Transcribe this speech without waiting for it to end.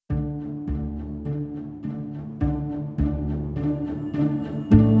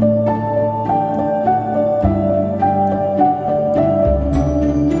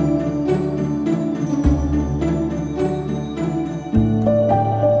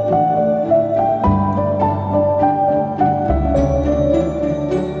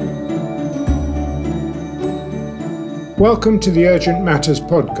Welcome to the Urgent Matters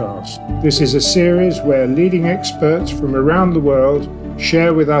podcast. This is a series where leading experts from around the world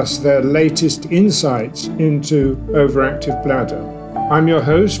share with us their latest insights into overactive bladder. I'm your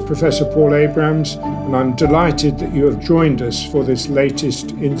host, Professor Paul Abrams, and I'm delighted that you have joined us for this latest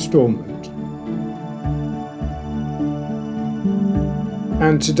instalment.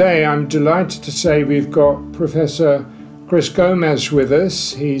 And today I'm delighted to say we've got Professor Gomes with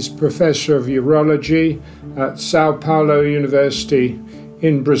us. He's Professor of Urology at Sao Paulo University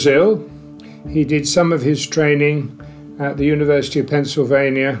in Brazil. He did some of his training at the University of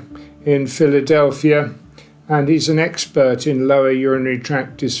Pennsylvania in Philadelphia, and he's an expert in lower urinary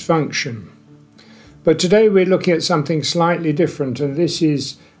tract dysfunction. But today we're looking at something slightly different, and this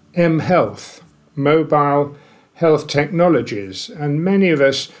is mHealth, mobile health technologies, and many of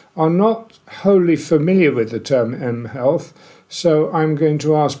us are not wholly familiar with the term mHealth, so I'm going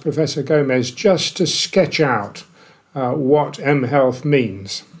to ask Professor Gomes just to sketch out what mHealth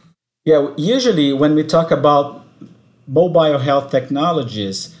means. Yeah, usually when we talk about mobile health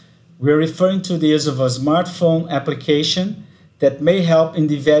technologies, we're referring to the use of a smartphone application that may help in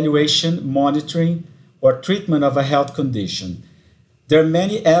the evaluation, monitoring, or treatment of a health condition. There are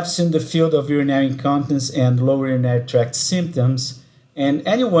many apps in the field of urinary incontinence and lower urinary tract symptoms, and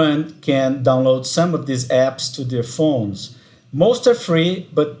anyone can download some of these apps to their phones. Most are free,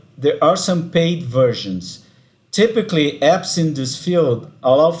 but there are some paid versions. Typically, apps in this field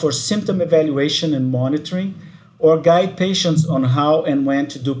allow for symptom evaluation and monitoring, or guide patients on how and when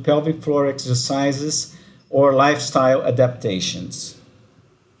to do pelvic floor exercises or lifestyle adaptations.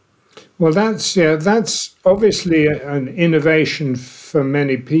 Well, that's obviously an innovation for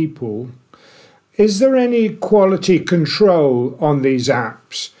many people. Is there any quality control on these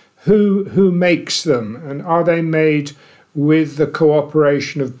apps? Who makes them, and are they made with the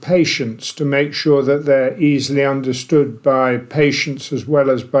cooperation of patients to make sure that they're easily understood by patients as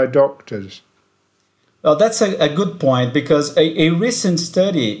well as by doctors? Well, that's a good point, because a recent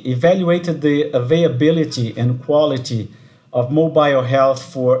study evaluated the availability and quality of mobile health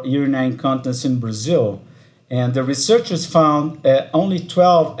for urinary incontinence in Brazil. And the researchers found only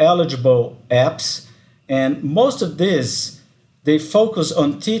 12 eligible apps, and most of these, they focus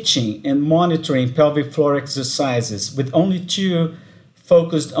on teaching and monitoring pelvic floor exercises, with only 2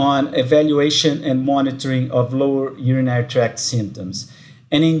 focused on evaluation and monitoring of lower urinary tract symptoms.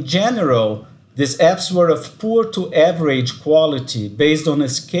 And in general, these apps were of poor to average quality based on a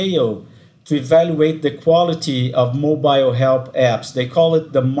scale to evaluate the quality of mobile health apps. They call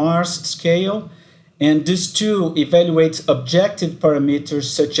it the MARS scale, and this too evaluates objective parameters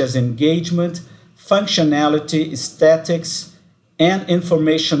such as engagement, functionality, aesthetics, and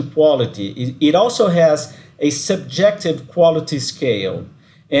information quality. It also has a subjective quality scale.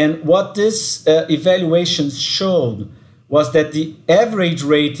 And what this evaluation showed was that the average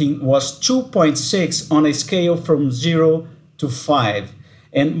rating was 2.6 on a scale from 0 to 5.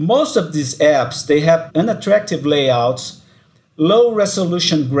 And most of these apps, they have unattractive layouts, low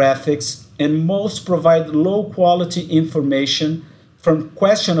resolution graphics, and most provide low quality information from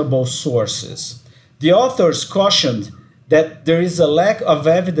questionable sources. The authors cautioned that there is a lack of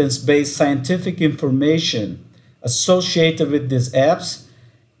evidence-based scientific information associated with these apps,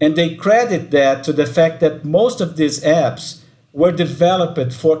 and they credit that to the fact that most of these apps were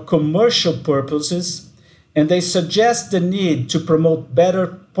developed for commercial purposes, and they suggest the need to promote better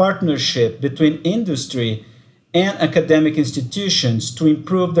partnership between industry and academic institutions to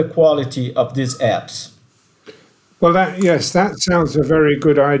improve the quality of these apps. Well, that sounds a very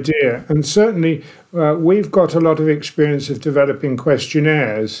good idea. And certainly we've got a lot of experience of developing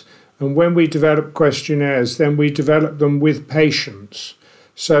questionnaires. And when we develop questionnaires, then we develop them with patients.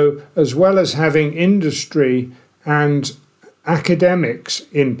 So as well as having industry and academics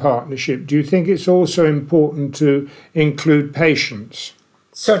in partnership, do you think it's also important to include patients?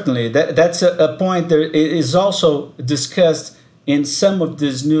 Certainly, that's a point that is also discussed in some of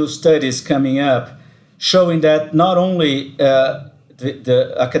these new studies coming up, showing that not only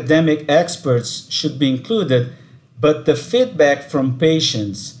the academic experts should be included, but the feedback from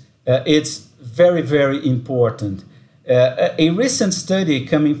patients, it's very, very important. A recent study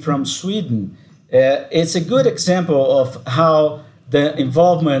coming from Sweden, it's a good example of how the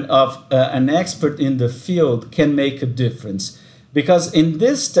involvement of an expert in the field can make a difference. Because in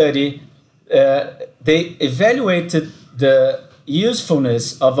this study, they evaluated the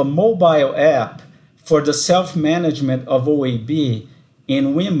usefulness of a mobile app for the self-management of OAB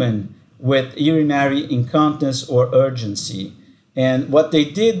in women with urinary incontinence or urgency. And what they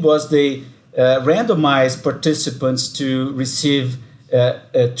did was they randomized participants to receive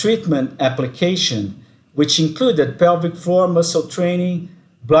a treatment application which included pelvic floor muscle training,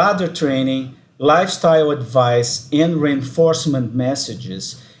 bladder training, lifestyle advice, and reinforcement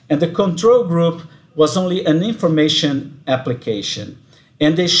messages. And the control group was only an information application.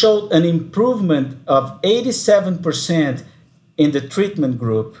 And they showed an improvement of 87% in the treatment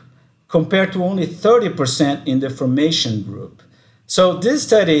group compared to only 30% in the formation group. So this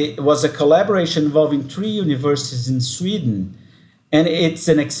study was a collaboration involving 3 universities in Sweden, and it's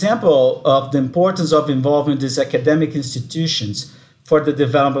an example of the importance of involving these academic institutions for the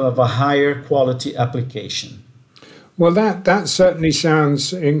development of a higher quality application. Well, that certainly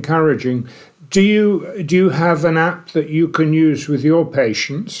sounds encouraging. Do you have an app that you can use with your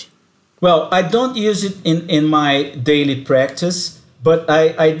patients? Well, I don't use it in my daily practice, but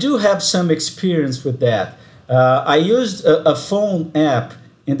I do have some experience with that. I used a phone app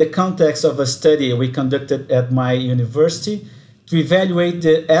in the context of a study we conducted at my university to evaluate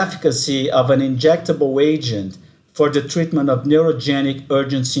the efficacy of an injectable agent for the treatment of neurogenic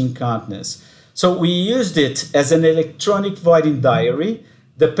urgency incontinence. So we used it as an electronic voiding diary.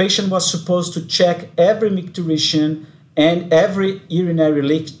 The patient was supposed to check every micturition and every urinary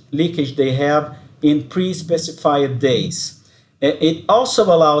leakage they have in pre-specified days. It also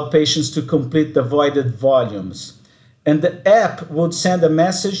allowed patients to complete the voided volumes. And the app would send a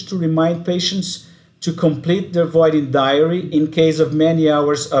message to remind patients to complete their voiding diary in case of many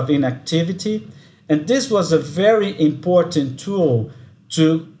hours of inactivity. And this was a very important tool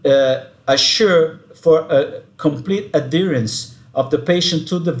to assure for a complete adherence of the patient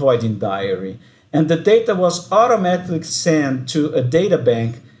to the voiding diary. And the data was automatically sent to a data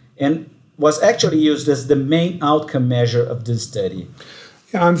bank and was actually used as the main outcome measure of this study.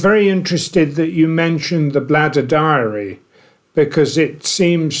 Yeah, I'm very interested that you mentioned the bladder diary, because it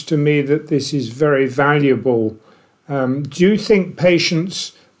seems to me that this is very valuable. Do you think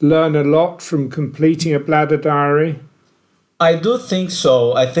patients learn a lot from completing a bladder diary? I do think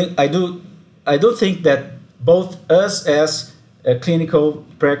so. I do think that both us as clinical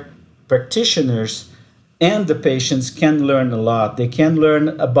practitioners and the patients can learn a lot. They can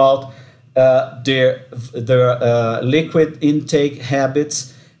learn about their liquid intake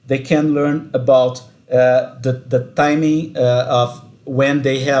habits. They can learn about the timing of when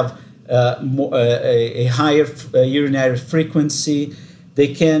they have a higher urinary frequency.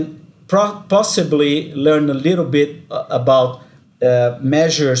 They can possibly learn a little bit about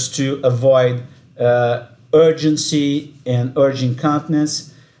measures to avoid urgency and urge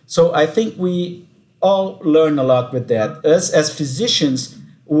incontinence. So I think we all learn a lot with that. Us as physicians,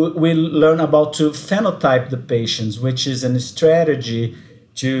 we learn about to phenotype the patients, which is a strategy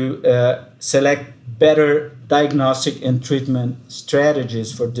to select better diagnostic and treatment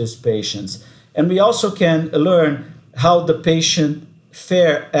strategies for these patients. And we also can learn how the patient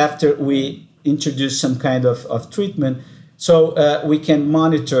fare after we introduce some kind of treatment, so we can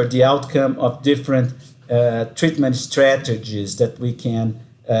monitor the outcome of different treatment strategies that we can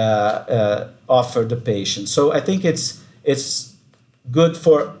offer the patient. So I think it's good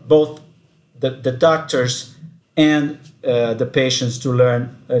for both the doctors and the patients to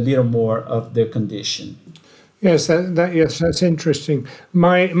learn a little more of their condition. Yes, yes, that's interesting.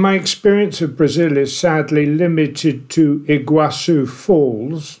 My experience of Brazil is sadly limited to Iguazu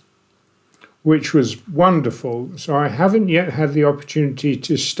Falls, which was wonderful. So I haven't yet had the opportunity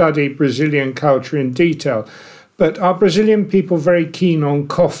to study Brazilian culture in detail. But are Brazilian people very keen on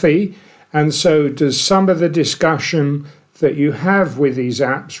coffee? And so does some of the discussion that you have with these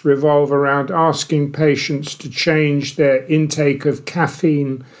apps revolve around asking patients to change their intake of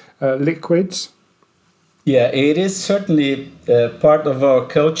caffeine liquids? Yeah, it is certainly part of our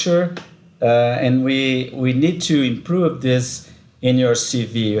culture, and we need to improve this in your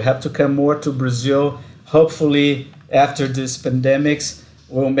CV. You have to come more to Brazil. Hopefully, after this pandemics,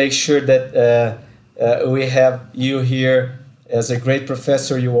 we'll make sure that we have you here as a great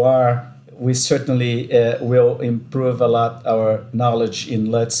professor you are. We certainly will improve a lot our knowledge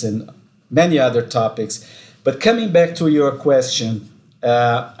in LUTS and many other topics. But coming back to your question,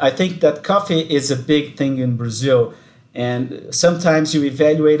 I think that coffee is a big thing in Brazil. And sometimes you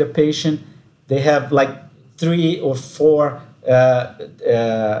evaluate a patient, they have like 3 or 4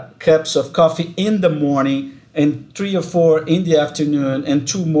 cups of coffee in the morning and 3 or 4 in the afternoon and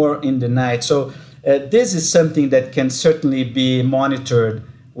 2 more in the night. So this is something that can certainly be monitored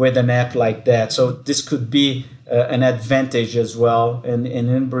with an app like that. So this could be an advantage as well. And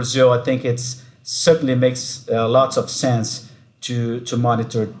in Brazil, I think it's certainly makes lots of sense to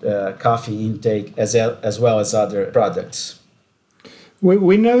monitor coffee intake as well as other products.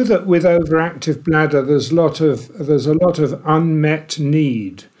 We know that with overactive bladder, there's a lot of unmet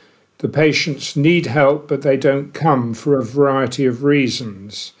need. the patients need help, but they don't come for a variety of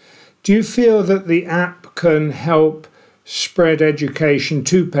reasons. Do you feel that the app can help spread education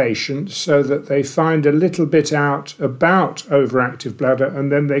to patients so that they find a little bit out about overactive bladder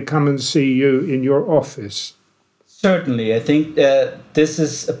and then they come and see you in your office? Certainly. I think this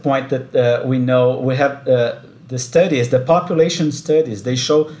is a point that we know. We have the studies, the population studies, they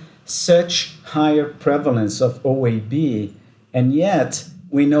show such higher prevalence of OAB, and yet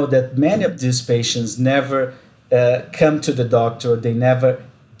we know that many of these patients never come to the doctor, they never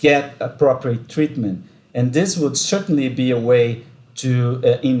get appropriate treatment. And this would certainly be a way to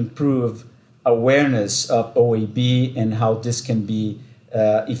improve awareness of OAB and how this can be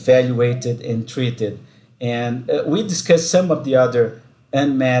evaluated and treated. And we discussed some of the other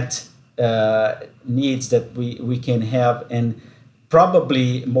unmet needs that we can have, and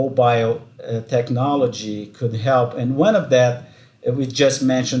probably mobile technology could help. And one of that we just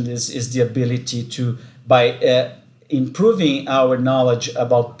mentioned is the ability to, by improving our knowledge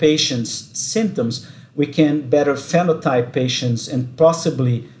about patients' symptoms, we can better phenotype patients and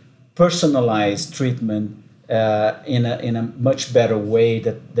possibly personalize treatment in a much better way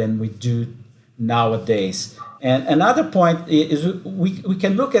than we do nowadays. And another point is we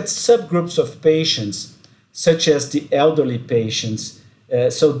can look at subgroups of patients, such as the elderly patients.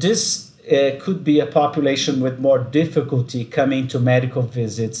 So this could be a population with more difficulty coming to medical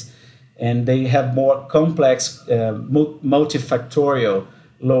visits, and they have more complex multifactorial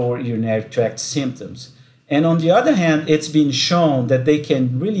lower urinary tract symptoms. And on the other hand, it's been shown that they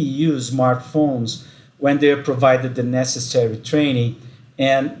can really use smartphones when they're provided the necessary training.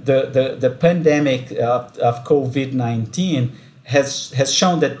 And the pandemic of COVID-19 has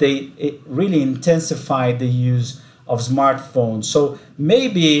shown that it really intensified the use of smartphones. So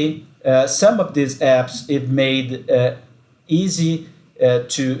maybe some of these apps, if made easy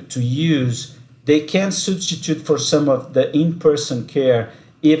to use, they can substitute for some of the in-person care,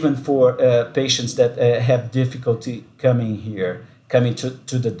 even for patients that have difficulty coming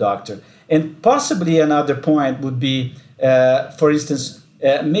to the doctor. And possibly another point would be, for instance,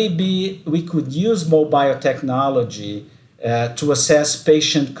 maybe we could use mobile technology to assess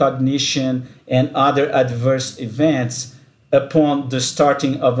patient cognition and other adverse events upon the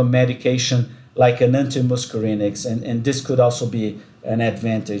starting of a medication like an antimuscarinic, and this could also be an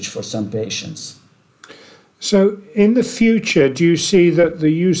advantage for some patients. So in the future, do you see that the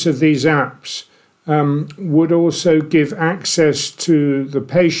use of these apps would also give access to the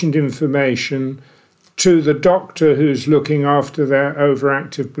patient information to the doctor who's looking after their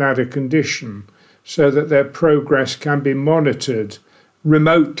overactive bladder condition, so that their progress can be monitored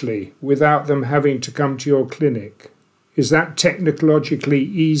remotely without them having to come to your clinic? Is that technologically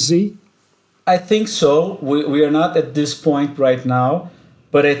easy? I think so. We are not at this point right now,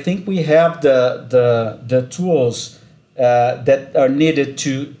 but I think we have the tools that are needed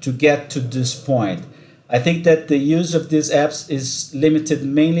to get to this point. I think that the use of these apps is limited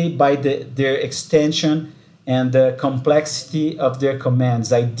mainly by their extension and the complexity of their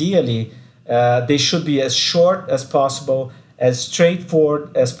commands. Ideally, they should be as short as possible, as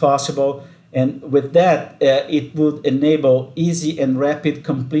straightforward as possible, and with that, it would enable easy and rapid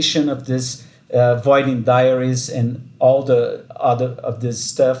completion of this voiding diaries and all the other of this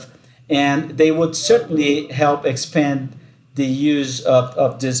stuff. And they would certainly help expand the use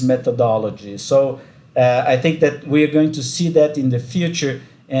of this methodology. So I think that we are going to see that in the future,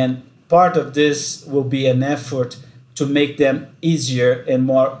 and part of this will be an effort to make them easier and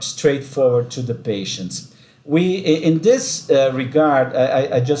more straightforward to the patients. In this regard,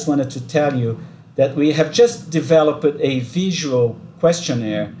 I just wanted to tell you that we have just developed a visual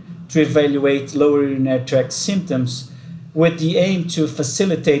questionnaire to evaluate lower urinary tract symptoms with the aim to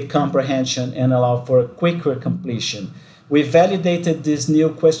facilitate comprehension and allow for a quicker completion. We validated this new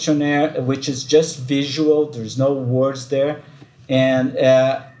questionnaire, which is just visual, there's no words there, and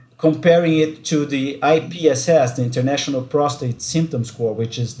comparing it to the IPSS, the International Prostate Symptom Score,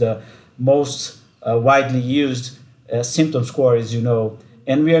 which is the most widely used symptom score, as you know.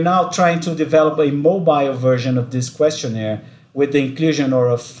 And we are now trying to develop a mobile version of this questionnaire with the inclusion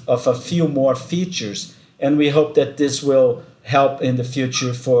of a few more features. And we hope that this will help in the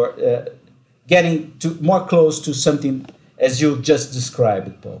future for getting more close to something as you just described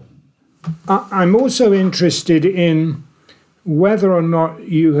it, Paul. I'm also interested in whether or not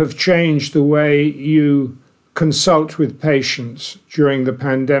you have changed the way you consult with patients during the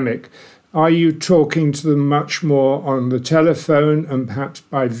pandemic. Are you talking to them much more on the telephone and perhaps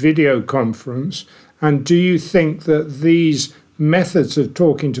by video conference? And do you think that these methods of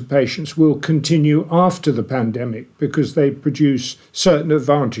talking to patients will continue after the pandemic because they produce certain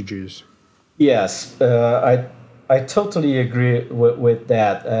advantages. Yes, I totally agree with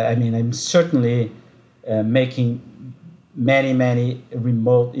that. I mean, I'm certainly making many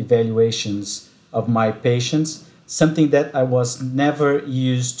remote evaluations of my patients, something that I was never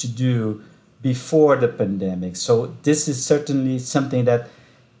used to do before the pandemic. So this is certainly something that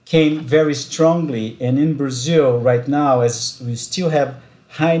came very strongly. And in Brazil right now, as we still have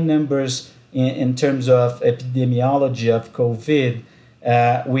high numbers in terms of epidemiology of COVID,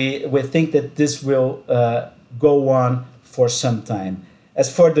 we think that this will go on for some time.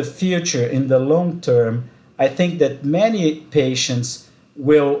 As for the future, in the long term, I think that many patients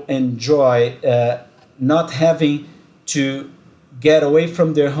will enjoy not having to get away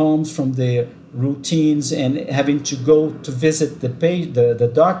from their homes, from their routines, and having to go to visit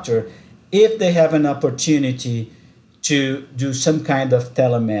the doctor if they have an opportunity to do some kind of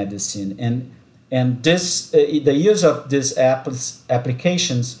telemedicine. And this the use of these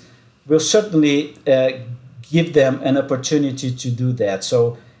applications will certainly give them an opportunity to do that.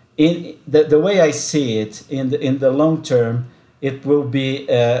 So in the way I see it, in the long term, it will be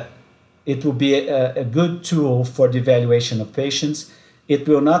a good tool for the evaluation of patients. It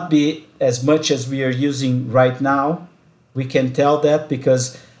will not be as much as we are using right now. We can tell that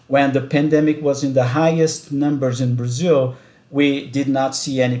because when the pandemic was in the highest numbers in Brazil, we did not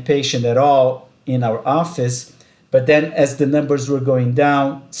see any patient at all in our office. But then as the numbers were going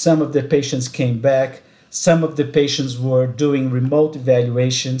down, some of the patients came back. Some of the patients were doing remote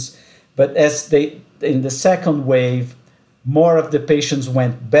evaluations. But in the second wave, more of the patients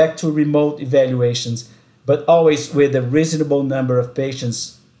went back to remote evaluations, but always with a reasonable number of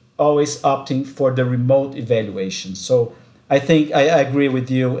patients always opting for the remote evaluation. So I think I agree with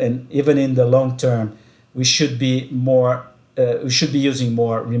you, and even in the long term, we should be using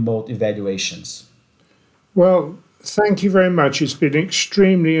more remote evaluations. Well, thank you very much. It's been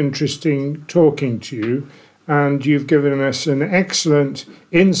extremely interesting talking to you, and you've given us an excellent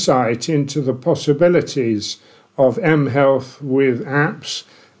insight into the possibilities of mHealth with apps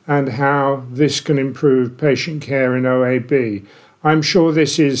and how this can improve patient care in OAB. I'm sure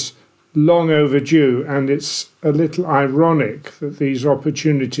this is long overdue, and it's a little ironic that these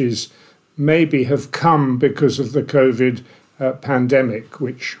opportunities maybe have come because of the COVID pandemic,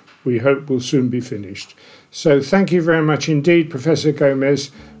 which we hope will soon be finished. So thank you very much indeed, Professor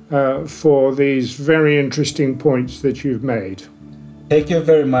Gomes, for these very interesting points that you've made. Thank you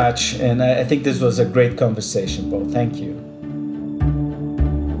very much, and I think this was a great conversation, Paul. Thank you.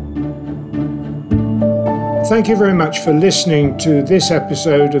 Thank you very much for listening to this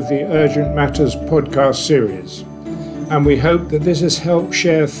episode of the Urgent Matters podcast series, and we hope that this has helped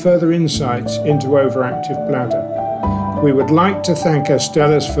share further insights into overactive bladder. We would like to thank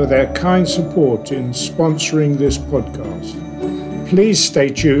Astellas for their kind support in sponsoring this podcast. Please stay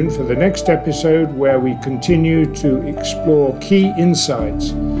tuned for the next episode where we continue to explore key insights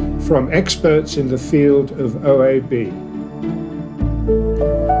from experts in the field of OAB.